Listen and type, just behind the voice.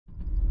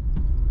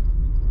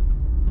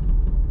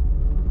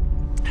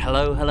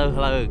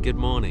Hello, good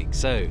morning.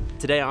 So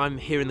today I'm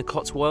here in the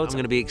Cotswolds. I'm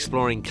going to be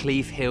exploring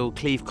Cleeve Hill,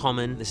 Cleeve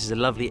Common. This is a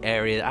lovely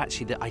area.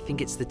 Actually, I think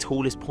it's the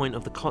tallest point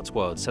of the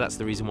Cotswolds, so that's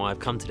the reason why I've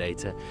come today,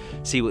 to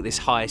see what this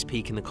highest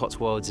peak in the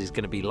Cotswolds is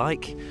going to be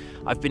like.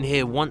 I've been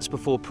here once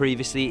before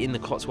previously in the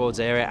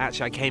Cotswolds area.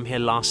 Actually, I came here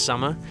last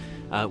summer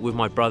with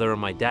my brother and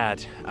my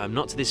dad,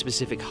 not to this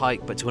specific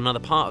hike, but to another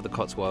part of the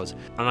Cotswolds,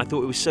 and I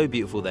thought it was so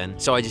beautiful then,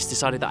 so I just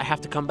decided that I have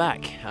to come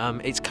back.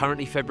 It's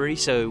currently February,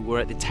 so we're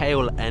at the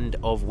tail end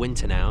of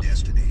winter now.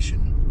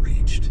 Destination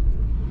reached.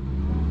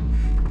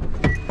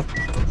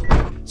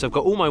 So I've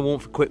got all my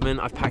warmth equipment,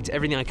 I've packed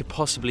everything I could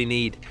possibly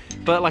need,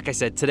 but like I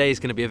said, today is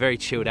going to be a very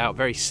chilled out,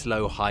 very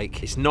slow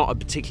hike. It's not a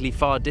particularly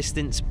far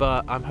distance,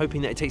 but I'm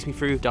hoping that it takes me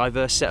through a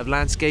diverse set of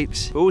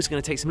landscapes. We're always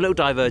going to take some little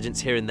divergence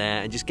here and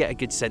there and just get a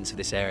good sense of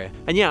this area.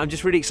 And yeah, I'm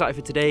just really excited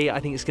for today. I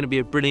think it's going to be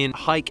a brilliant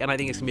hike, and I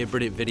think it's going to be a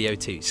brilliant video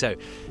too. So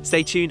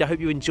stay tuned, I hope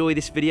you enjoy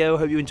this video, I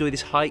hope you enjoy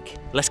this hike.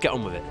 Let's get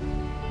on with it.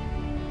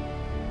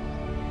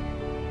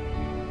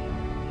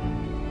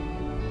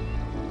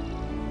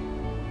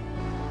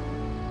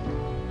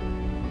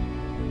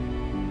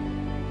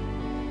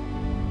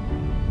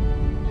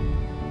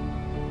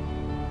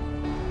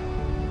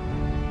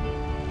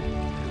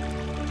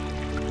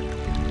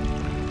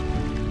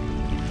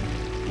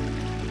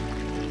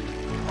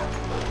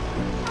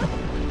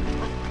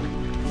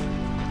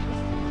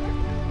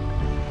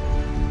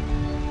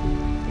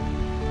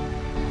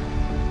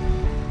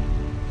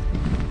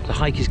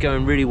 The hike is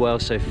going really well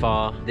so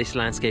far. This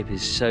landscape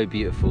is so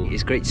beautiful.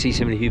 It's great to see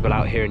so many people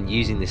out here and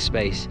using this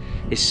space.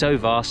 It's so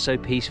vast, so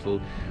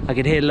peaceful. I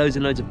could hear loads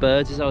and loads of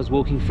birds as I was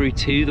walking through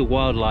too. The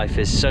wildlife,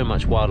 there's so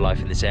much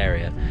wildlife in this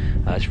area.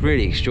 It's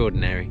really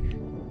extraordinary.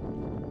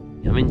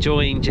 I'm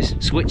enjoying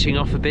just switching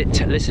off a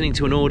bit, listening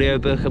to an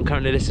audiobook. I'm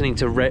currently listening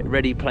to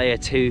Ready Player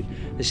 2,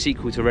 the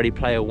sequel to Ready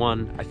Player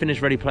 1. I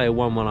finished Ready Player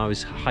 1 when I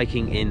was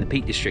hiking in the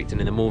Peak District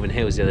and in the Malvern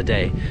Hills the other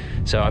day.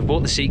 So I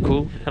bought the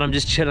sequel and I'm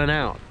just chilling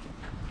out.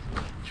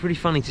 It's really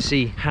funny to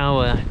see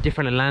how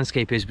different a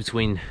landscape is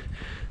between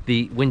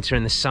the winter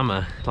and the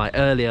summer. Like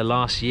earlier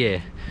last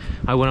year,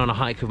 I went on a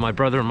hike with my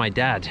brother and my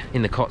dad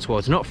in the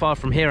Cotswolds, not far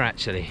from here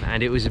actually,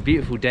 and it was a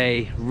beautiful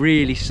day,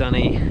 really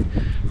sunny,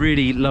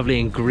 really lovely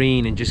and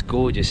green and just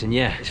gorgeous. And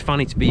yeah, it's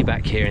funny to be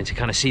back here and to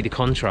kind of see the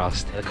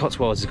contrast. The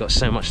Cotswolds has got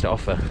so much to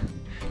offer.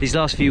 These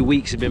last few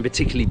weeks have been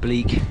particularly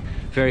bleak,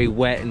 very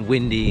wet and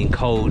windy and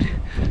cold,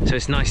 so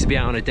it's nice to be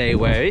out on a day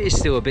where it is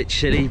still a bit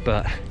chilly,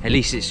 but at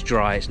least it's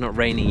dry, it's not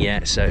raining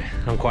yet, so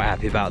I'm quite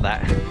happy about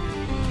that.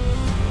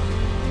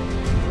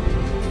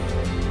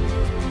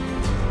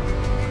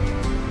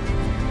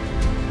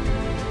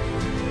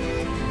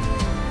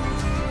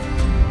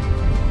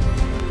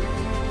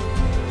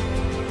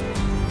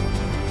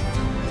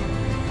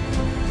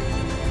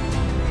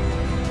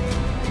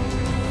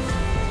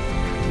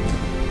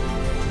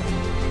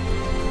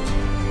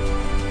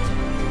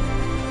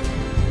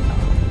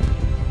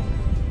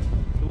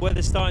 The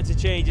weather's starting to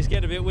change, it's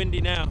getting a bit windy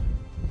now,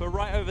 but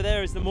right over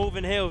there is the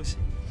Malvern Hills,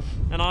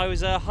 and I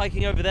was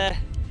hiking over there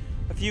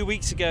a few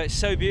weeks ago. It's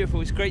so beautiful,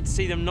 it's great to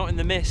see them not in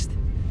the mist.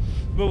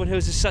 Malvern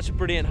Hills is such a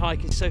brilliant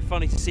hike, it's so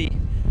funny to see.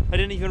 I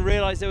didn't even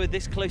realise they were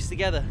this close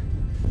together.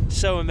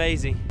 So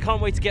amazing.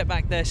 Can't wait to get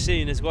back there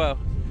soon as well.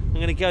 I'm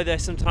going to go there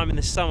sometime in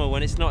the summer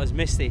when it's not as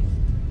misty.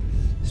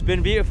 It's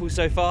been beautiful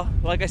so far.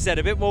 Like I said,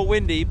 a bit more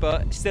windy,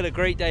 but still a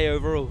great day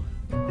overall.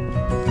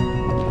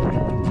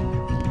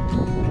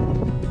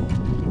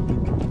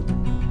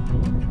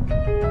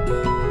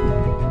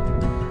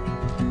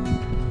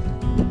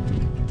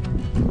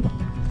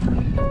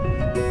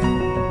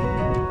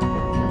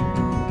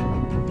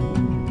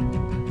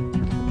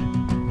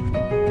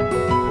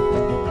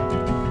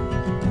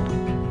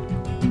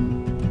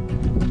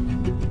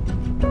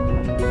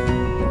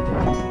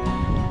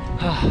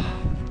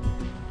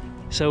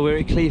 So we're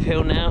at Cleeve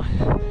Hill now.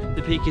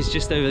 The peak is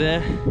just over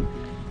there.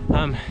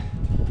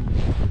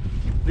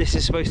 This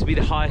is supposed to be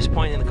the highest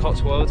point in the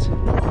Cotswolds,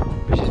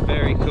 which is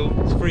very cool.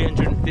 It's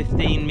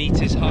 315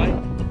 meters high.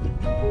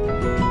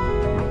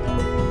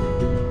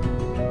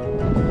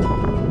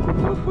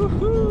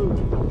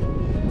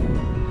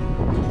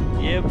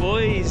 Yeah,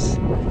 boys.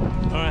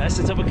 All right, that's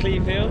the top of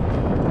Cleeve Hill.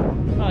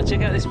 Oh,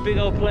 check out this big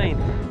old plane.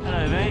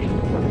 Hello, mate.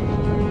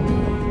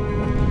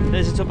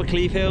 There's the top of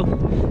Cleeve Hill.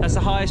 That's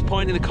the highest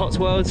point in the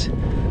Cotswolds.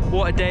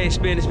 What a day it's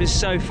been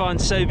so fun,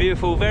 so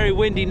beautiful. Very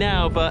windy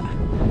now, but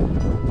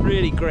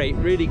really great,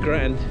 really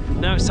grand.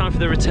 Now it's time for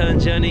the return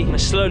journey. I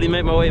slowly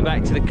make my way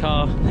back to the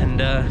car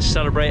and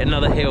celebrate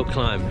another hill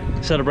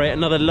climb. Celebrate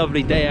another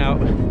lovely day out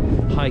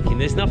hiking.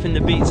 There's nothing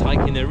that beats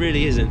hiking, there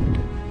really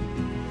isn't.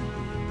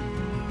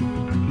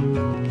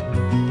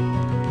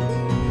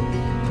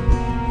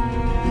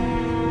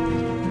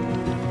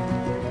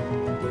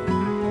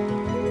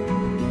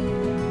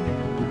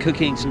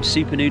 Cooking some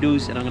super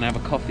noodles, and I'm gonna have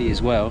a coffee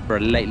as well for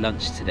a late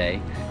lunch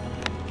today.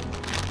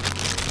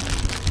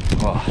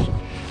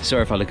 Oh,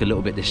 sorry if I look a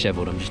little bit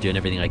disheveled, I'm just doing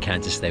everything I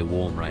can to stay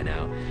warm right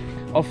now.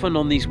 Often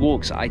on these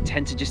walks, I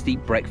tend to just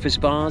eat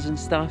breakfast bars and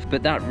stuff,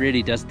 but that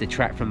really does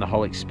detract from the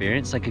whole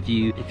experience. Like if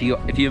you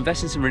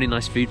invest in some really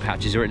nice food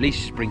pouches, or at least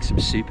just bring some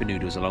super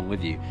noodles along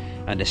with you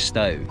and a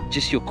stove,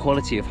 just your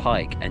quality of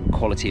hike and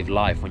quality of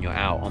life when you're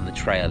out on the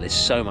trail is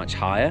so much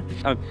higher.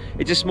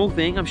 It's a small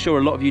thing, I'm sure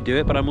a lot of you do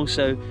it, but I'm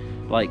sure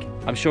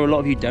a lot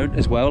of you don't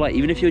as well. Like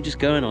even if you're just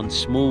going on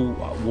small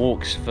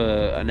walks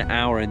for an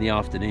hour in the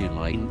afternoon,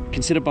 like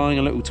consider buying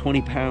a little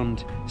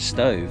 20-pound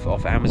stove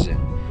off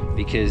Amazon,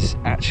 because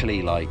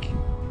actually like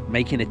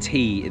making a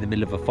tea in the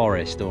middle of a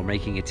forest or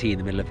making a tea in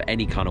the middle of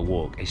any kind of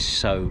walk is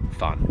so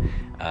fun.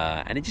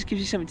 And it just gives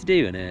you something to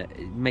do, and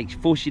it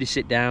forces you to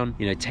sit down,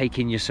 you know, take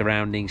in your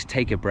surroundings,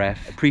 take a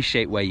breath,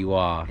 appreciate where you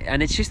are.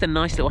 And it's just a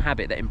nice little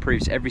habit that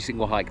improves every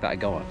single hike that I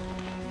go on.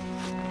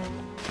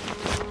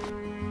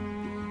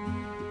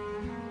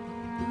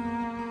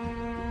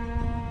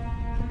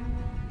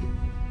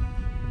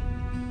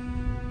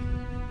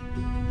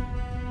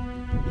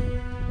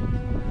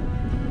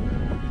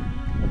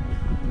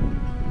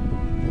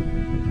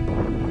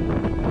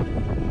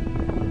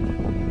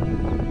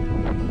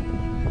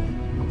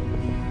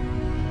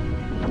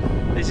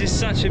 This is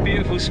such a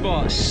beautiful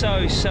spot,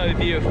 so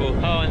beautiful.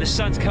 Oh, and the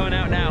sun's coming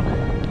out now.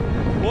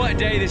 What a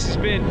day this has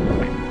been.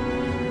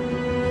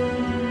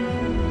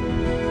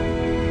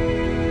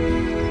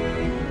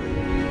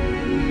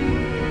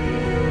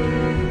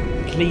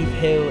 Cleeve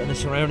Hill and the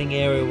surrounding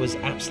area was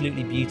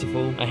absolutely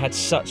beautiful. I had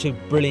such a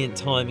brilliant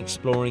time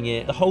exploring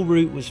it. The whole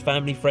route was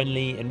family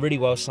friendly and really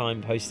well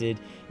signposted.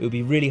 It would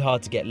be really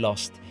hard to get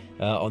lost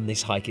on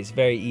this hike. It's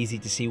very easy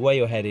to see where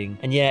you're heading,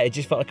 and yeah, it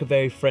just felt like a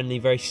very friendly,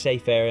 very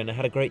safe area, and I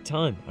had a great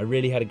time. I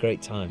really had a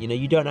great time. You know,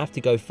 you don't have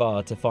to go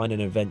far to find an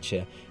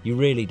adventure. You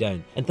really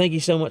don't. And thank you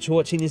so much for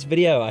watching this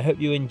video. I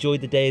hope you enjoyed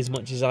the day as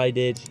much as I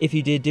did. If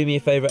you did, do me a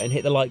favor and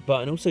hit the like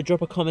button. Also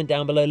drop a comment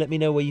down below. Let me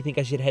know where you think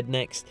I should head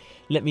next.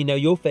 Let me know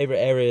your favorite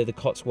area of the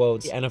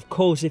Cotswolds. And of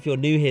course, if you're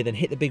new here, then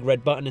hit the big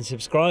red button and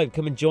subscribe.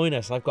 Come and join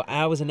us. I've got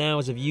hours and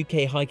hours of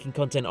UK hiking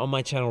content on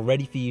my channel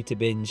ready for you to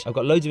binge. I've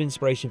got loads of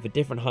inspiration for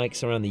different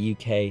hikes around the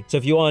UK. So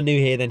if you are new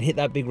here, then hit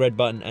that big red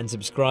button and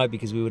subscribe,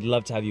 because we would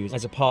love to have you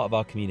as a part of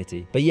our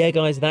community. But yeah,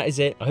 guys, that is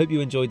it. I hope you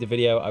enjoyed the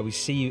video. I will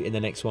see you in the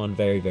next one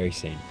very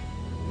soon.